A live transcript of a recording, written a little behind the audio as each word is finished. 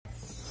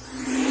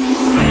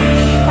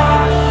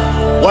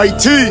White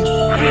T.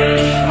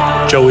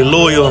 Joey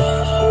Loyal.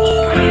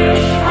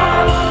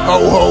 Ho,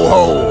 ho,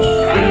 ho.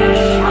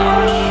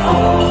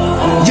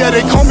 Yeah,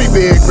 they call me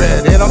Big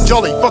Red, and I'm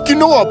jolly. Fuck, you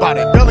know about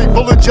it. Belly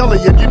full of jelly,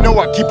 and you know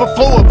I keep a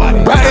flow about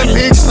it. Riding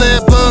big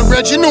sled, blood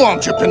red, you know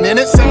I'm dripping in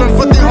it. 7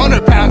 foot,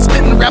 300 pounds,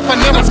 spitting rap, I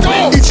never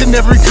quit. Each and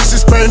every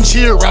Christmas spreading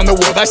cheer around the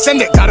world. I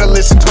send it, gotta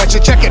listen twice, you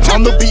check it.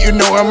 On the beat, you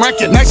know I'm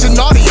wrecking. Nice and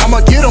naughty,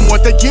 I'ma get them.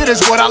 What they get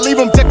is what I leave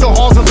them. Deck the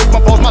halls and lick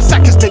my balls. My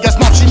sack is big, that's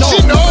mom, she knows.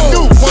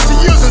 Dude, once a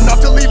year's enough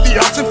to leave the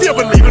odds and fear,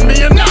 believing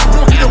me enough.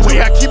 Either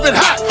way, I keep it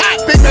hot.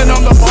 Big man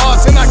on the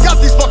boss, and I got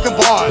these fucking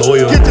bars.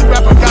 Loyal. Get this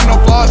rapper, got no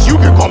flaws.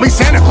 You can call me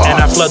Santa Claus. And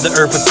I flood the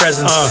earth with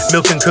presents,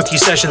 milk and cookie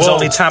sessions. Whoa.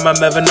 Only time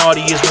I'm ever naughty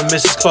is when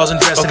Mrs. Claus and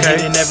dressing.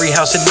 Okay. Hitting every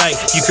house at night.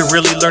 You can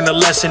really learn a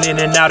lesson in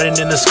and out and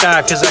in the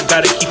sky, cause I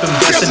gotta keep them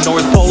guessing.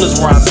 North Pole is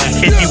where I'm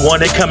at. If you want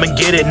it, come and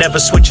get it.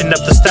 Never switching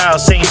up the style.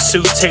 Same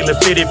suit, tailor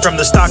fitted.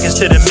 From the stockings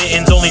to the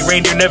mittens. Only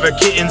reindeer, never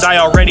kittens. I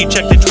already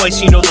checked it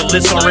twice, you know the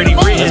list's already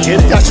written.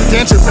 Got your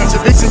dancer,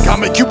 Prancer, Vixen,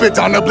 Comet, Cupid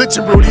on the blitz,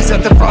 and Rudy's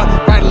at the front.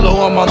 Right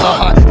low, I'm on the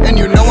hunt. And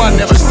you know I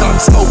never stun.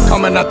 Smoke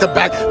coming out the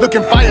back,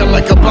 looking fire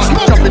like a blunt.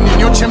 Jumping in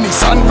your chimney,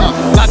 son.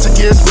 Lots of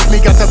gears with me,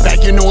 got the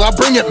bag, you know I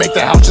bring it. Make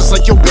the house just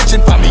like your bitch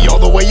and find me all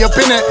the way up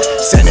in it.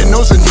 Santa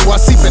knows and you I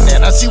see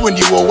banana. I see when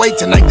you awake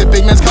tonight. The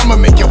big man's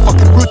coming, make your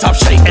fucking rooftop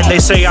shake. And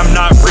they say I'm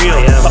not real,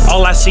 but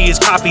all I see is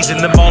copies in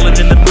the mall and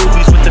in the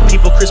movies with the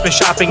people Christmas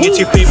shopping. It's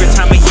your favorite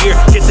time of year.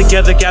 Get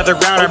together, gather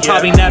round. I'm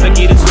probably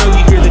navigating snow.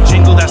 You hear the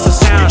jingle, that's the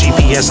sound. Your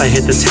GPS, I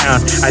hit the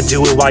town. I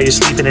do it while you're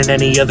sleeping. In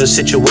any other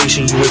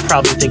situation, you would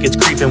probably think it's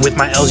creeping. With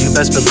my L's, you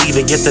best believe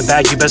it. Get the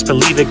bag, you best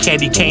believe it.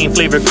 Candy cane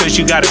flavor kush,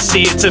 you gotta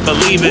see it to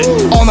believe it.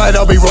 All night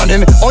I'll be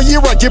running, all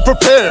year I get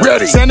prepared.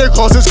 Ready. Santa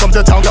Claus has come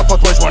to town, got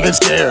fuck boys running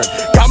scared.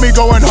 Got me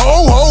going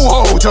ho, ho,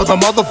 ho, till the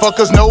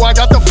motherfuckers know I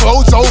got the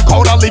flow so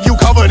cold I'll leave you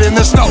covered in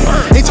the snow.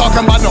 Ain't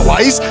talking about no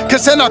ice,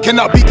 cause Santa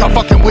cannot be caught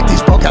fucking with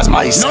these broke ass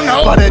mice.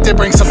 No. But it did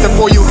bring something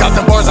for you, got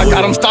them bars, I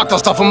got them stocked. I'll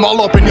stuff them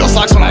all up in your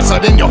socks when I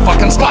set in your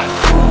fucking spot.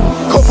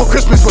 Cold for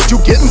Christmas, what you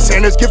getting?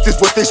 Santa's gift is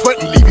what they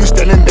sweatin'. Leave you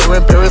standing there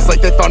embarrassed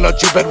like they found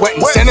out you bed wettin'.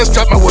 Santa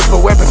strapped my words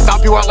for weapons,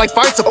 stop you out like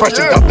fire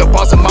suppression. Dump the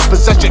boss in my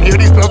possession, hear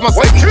these spells my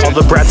safety. All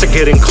the brats are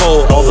getting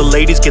cold, all the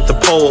ladies get the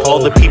pole. All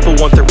the people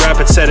want the rap,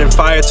 it's setting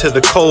fire to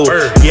the cold.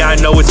 Yeah, I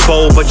know it's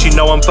bold, but you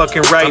know I'm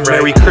fucking right.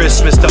 Merry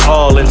Christmas to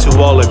all, and to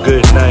all a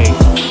good night.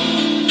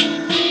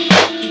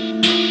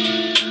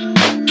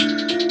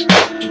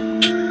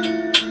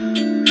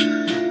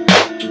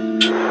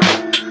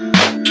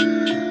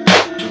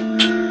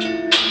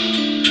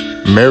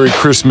 Merry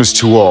Christmas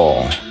to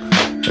all,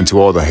 and to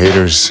all the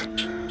haters,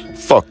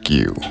 fuck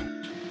you.